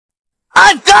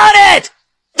I've got it!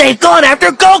 They've gone after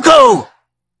Goku!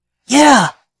 Yeah,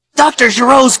 Dr.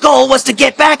 Giro's goal was to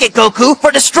get back at Goku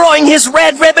for destroying his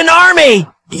Red Ribbon Army!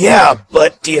 Yeah,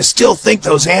 but do you still think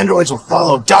those androids will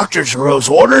follow Dr. Giro's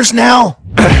orders now?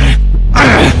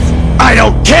 I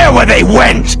don't care where they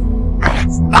went!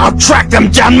 I'll track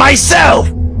them down myself!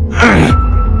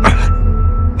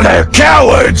 They're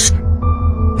cowards!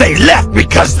 They left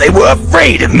because they were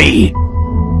afraid of me!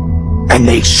 And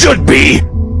they should be!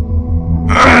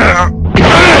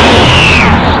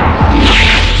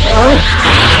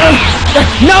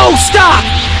 No, stop!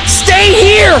 Stay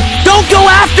here! Don't go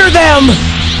after them!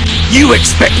 You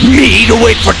expect me to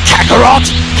wait for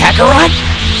Kakarot? Kakarot?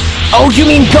 Oh, you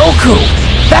mean Goku!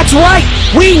 That's right!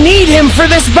 We need him for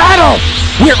this battle!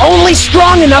 We're only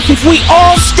strong enough if we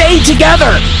all stay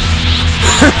together!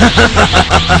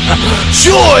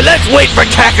 Sure, let's wait for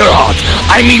Kakarot!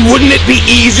 I mean, wouldn't it be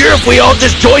easier if we all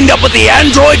just joined up with the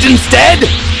androids instead?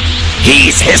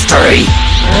 He's history!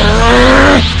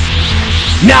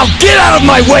 Now get out of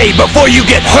my way before you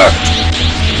get hurt!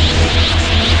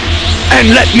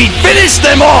 And let me finish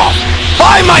them off!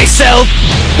 By myself!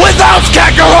 Without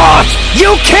Kakarot!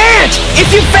 You can't!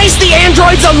 If you face the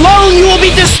androids alone, you will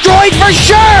be destroyed for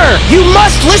sure! You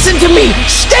must listen to me!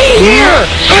 Stay here!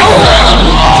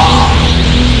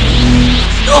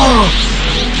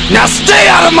 Now stay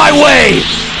out of my way!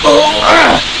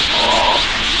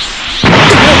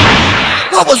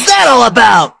 What was that all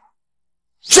about?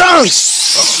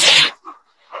 Trunks!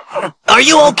 Are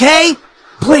you okay?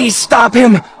 Please stop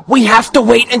him! We have to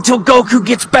wait until Goku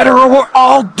gets better or we're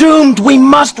all doomed! We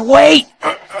must wait!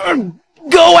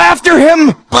 Go after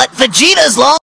him! But Vegeta's long